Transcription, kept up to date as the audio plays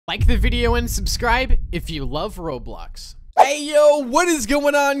Like the video and subscribe if you love Roblox. Hey yo, what is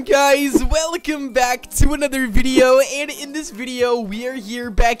going on, guys? Welcome back to another video, and in this video we are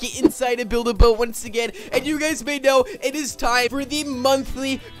here back inside a Build-A-Boat once again, and you guys may know it is time for the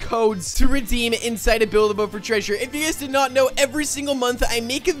monthly codes to redeem inside a Build-A-Boat for treasure. If you guys did not know, every single month I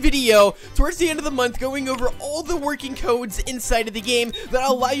make a video towards the end of the month going over all the working codes inside of the game that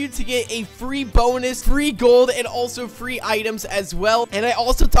allow you to get a free bonus, free gold, and also free items as well. And I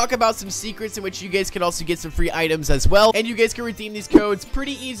also talk about some secrets in which you guys can also get some free items as well, and you guys can redeem these codes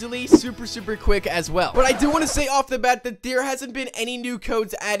pretty easily, super quick as well. But I do want to say off the bat that there hasn't been any new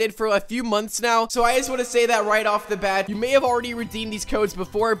codes added for a few months now, so I just want to say that right off the bat. You may have already redeemed these codes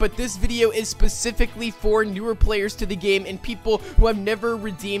before, but this video is specifically for newer players to the game and people who have never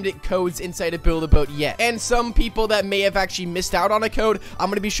redeemed codes inside a Build-A-Boat yet. And some people that may have actually missed out on a code, I'm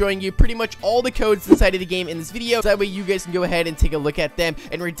going to be showing you pretty much all the codes inside of the game in this video, so that way you guys can go ahead and take a look at them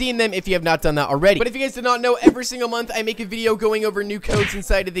and redeem them if you have not done that already. But if you guys did not know, every single month I make a video going over new codes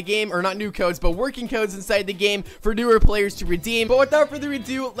inside of the game, or not new codes, but working codes inside the game for newer players to redeem. But without further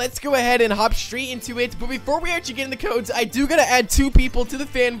ado, let's go ahead and hop straight into it. But before we actually get in the codes, I do gotta add 2 people to the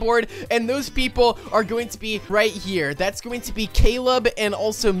fan board, and those people are going to be right here. That's going to be Caleb and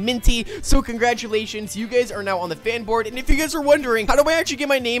also Minty. So congratulations, you guys are now on the fan board. And if you guys are wondering, how do I actually get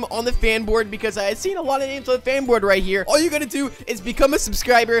my name on the fan board, because I've seen a lot of names on the fan board right here, all you gotta do is become a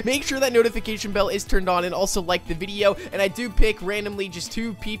subscriber, make sure that notification bell is turned on, and also like the video. And I do pick randomly just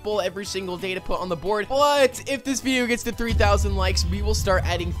 2 people every single day to put on the board, but if this video gets to 3,000 likes, we will start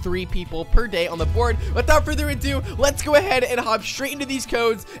adding 3 people per day on the board. Without further ado, let's go ahead and hop straight into these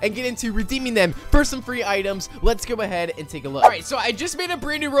codes and get into redeeming them for some free items. Let's go ahead and take a look. Alright, so I just made a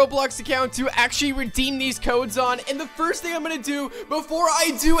brand new Roblox account to actually redeem these codes on, and the first thing I'm gonna do before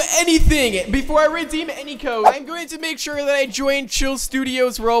I do anything, before I redeem any code, I'm going to make sure that I join Chill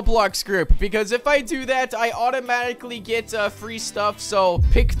Studios Roblox group, because if I do that, I automatically get free stuff. So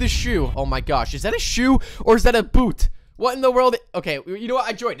pick the shoe. Oh my gosh, is that a shoe or is that a boot? What in the world? Okay, you know what?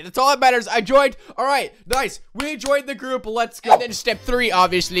 I joined. That's all that matters. I joined. All right, nice. We joined the group. Let's go. And then step 3,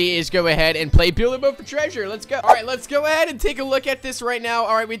 obviously, is go ahead and play Build-A-Boat for treasure. Let's go. All right, let's go ahead and take a look at this right now.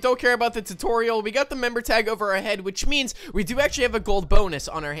 All right, we don't care about the tutorial. We got the member tag over our head, which means we do actually have a gold bonus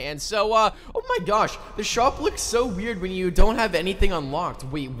on our hands. So, oh my gosh, the shop looks so weird when you don't have anything unlocked.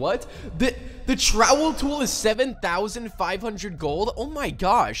 Wait, what? The trowel tool is 7,500 gold. Oh my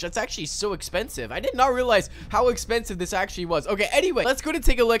gosh, that's actually so expensive. I did not realize how expensive this actually was. Okay, anyway, let's go to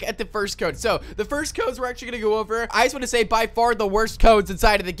take a look at the first code. So the first codes we're actually gonna go over, I just want to say by far the worst codes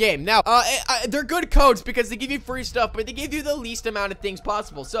inside of the game. Now, they're good codes because they give you free stuff, but they give you the least amount of things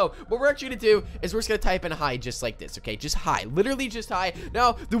possible. So what we're actually gonna do is we're just gonna type in hi just like this, okay? Just hi, literally just hi.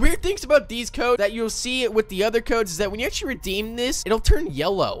 Now, the weird things about these codes that you'll see with the other codes is that when you actually redeem this, it'll turn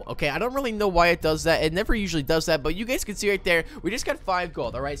yellow, okay? I don't really know why it does that. It never usually does that, but you guys can see right there, we just got 5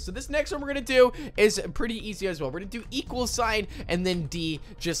 gold. All right, so this next one we're gonna do is pretty easy as well. We're gonna do equal sign and then D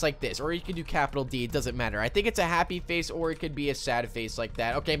just like this, or you can do capital D, it doesn't matter. I think it's a happy face or it could be a sad face like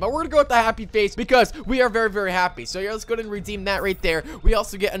that. Okay, but we're gonna go with the happy face because we are very happy. So yeah, let's go ahead and redeem that right there. We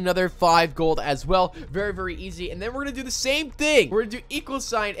also get another 5 gold as well. Very easy. And then we're gonna do the same thing. We're gonna do equal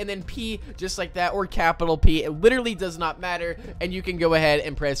sign and then P just like that, or capital P. It literally does not matter, and you can go ahead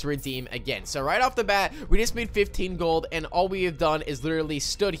and press redeem again. So right off the bat, we just made 15 gold, and all we have done is literally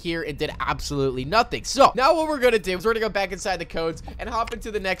stood here and did absolutely nothing. So now what we're gonna do is we're gonna go back inside the codes and hop into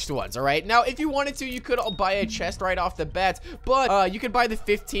the next ones. All right, now if you wanted to, you could buy a chest right off the bat, but you could buy the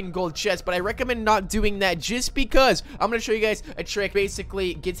 15 gold chest, but I recommend not doing that just because I'm gonna show you guys a trick.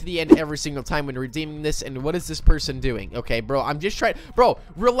 Basically, get to the end every single time when redeeming this. And what is this person doing? Okay, bro, I'm just trying. Bro,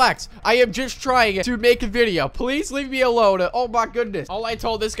 relax. I am just trying to make a video. Please leave me alone. Oh my goodness. All I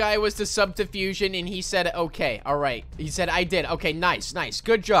told this guy was to sub to Fusion, and he said okay. All right, he said I did. Okay, nice.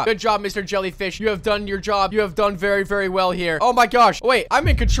 Good job, Mr. Jellyfish. You have done your job. You have done very well here. Oh my gosh, wait, I'm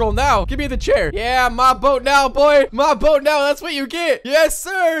in control now. Give me the chair. Yeah, my boat now, boy. My boat now. That's what you get. Yes,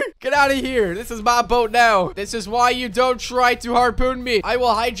 sir. Get out of here. This is my boat now. This is why you don't try to harpoon me. I will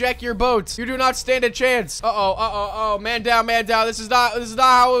hijack your boat. You do not stand a chance. Oh, man down. This is not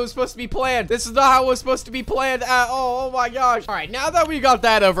how it was supposed to be planned. This is not how it was supposed to be planned at all. Oh my gosh. All right, now that we got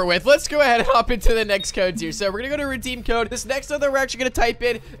that over with, let's go ahead and hop into the next codes here. So we're gonna go to redeem code. This next one that we're actually gonna type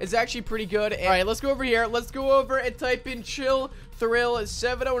in is actually pretty good. All right, let's go over here. Let's go over and type in chill Thrill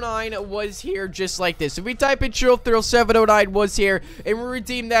 709 was here just like this. If we type in Chill Thrill 709 was here and we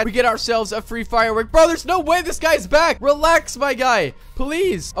redeem that, we get ourselves a free firework. Bro, there's no way this guy's back. Relax, my guy.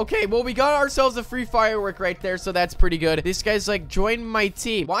 Please. Okay, well, we got ourselves a free firework right there, so that's pretty good. This guy's like, join my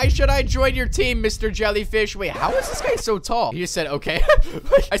team. Why should I join your team, Mr. Jellyfish? Wait, how is this guy so tall? He just said, okay.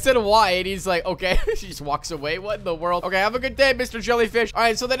 I said why, and he's like, okay. He just walks away. What in the world? Okay, have a good day, Mr. Jellyfish. All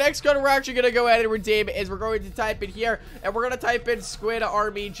right, so the next code we're actually going to go ahead and redeem is we're going to type in here, and we're going to type in Squid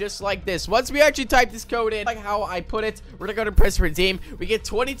Army just like this. Once we actually type this code in, like how I put it, we're going to go to press redeem. We get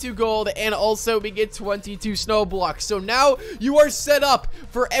 22 gold, and also we get 22 snow blocks. So now you are set up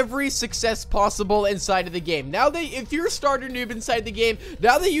for every success possible inside of the game. Now that if you're a starter noob inside the game,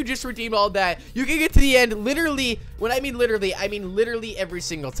 now that you just redeemed all that, you can get to the end literally. When I mean literally every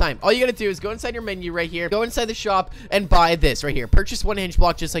single time. All you gotta do is go inside your menu right here, go inside the shop, and buy this right here. Purchase one hinge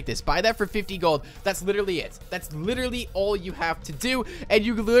block just like this. Buy that for 50 gold. That's literally it. That's literally all you have to do, and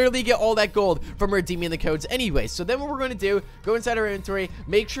you literally get all that gold from redeeming the codes anyway. So then what we're going to do, go inside our inventory,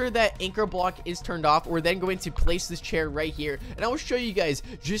 make sure that anchor block is turned off. We're then going to place this chair right here, and I will show you guys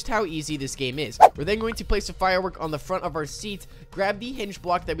just how easy this game is. We're then going to place a firework on the front of our seat, grab the hinge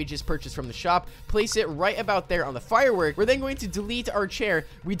block that we just purchased from the shop, place it right about there on the firework. We're then going to delete our chair.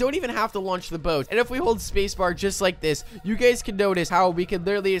 We don't even have to launch the boat, and if we hold spacebar just like this, you guys can notice how we can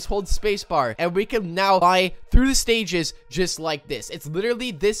literally just hold spacebar, and we can now fly through the stages just like this. It's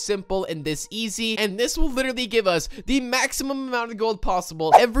literally this simple and this easy, and this will literally give us the maximum amount of gold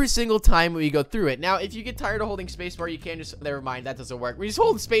possible every single time we go through it. Now, if you get tired of holding spacebar, you can just, never mind, that doesn't work. We just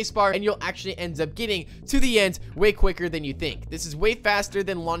hold spacebar, and you'll actually end up getting to the end way quicker than you think. This is way faster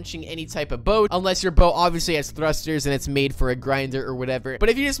than launching any type of boat, unless your boat obviously has thrusters and it's made for a grinder or whatever. But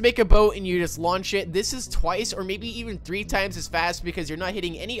if you just make a boat and you just launch it, this is twice or maybe even 3 times as fast because you're not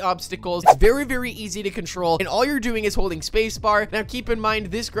hitting any obstacles. It's very, very easy to control, and all you're doing is holding spacebar. Now, keep in mind,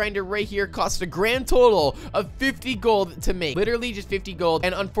 this grinder right here costs a grand total of 50 gold to make. Literally just 50 gold,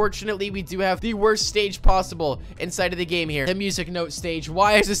 and unfortunately, we do have the worst stage possible inside of the game here. The music note stage.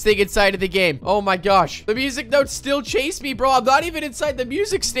 Why is this thing inside of the game? Oh my gosh. The music notes still chase me, bro. I'm not even inside the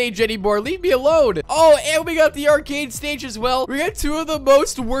music stage anymore. Leave me alone. Oh, and we got the arcade stage as well. We got 2 of the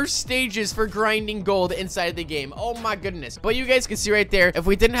most worst stages for grinding gold inside of the game. Oh my goodness. But you guys can see right there, if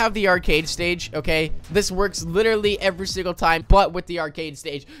we didn't have the arcade stage, okay, this works literally every single time. But with the arcade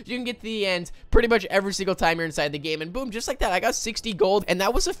stage, you can get to the end pretty much every single time you're inside the game, and boom, just like that, I got 60 gold, and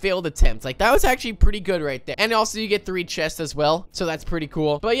that was a failed attempt. Like, that was actually pretty good right there. And also, you get 3 chests as well, so that's pretty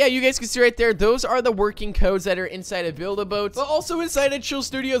cool. But yeah, you guys can see right there, those are the working codes that are inside of Build-A-Boat. But also inside of Chill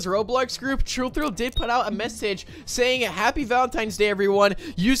Studios Roblox group, Chill Thrill did put out a message saying, Happy Valentine's Day, everyone.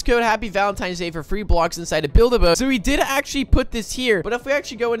 Use code Happy Valentine's Day for free blocks inside of Build-A-Boat. So we did actually put this here, but if we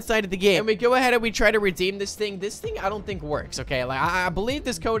actually go inside of the game and we go ahead and we try to redeem this thing I don't think works, okay? Like, I believe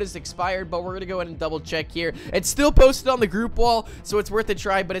this code is expired, but we're gonna go ahead and double check here. It's still posted on the group wall, so it's worth a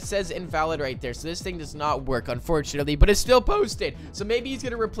try, but it says invalid right there. So this thing does not work, unfortunately, but it's still posted. So maybe he's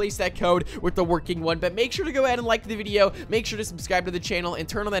gonna replace that code with the working one, but make sure to go ahead and like the video, make sure to subscribe to the channel, and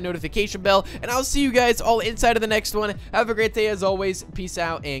turn on that notification bell, and I'll see you guys all inside of the next one. Have a great day as always. Peace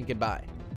out and goodbye.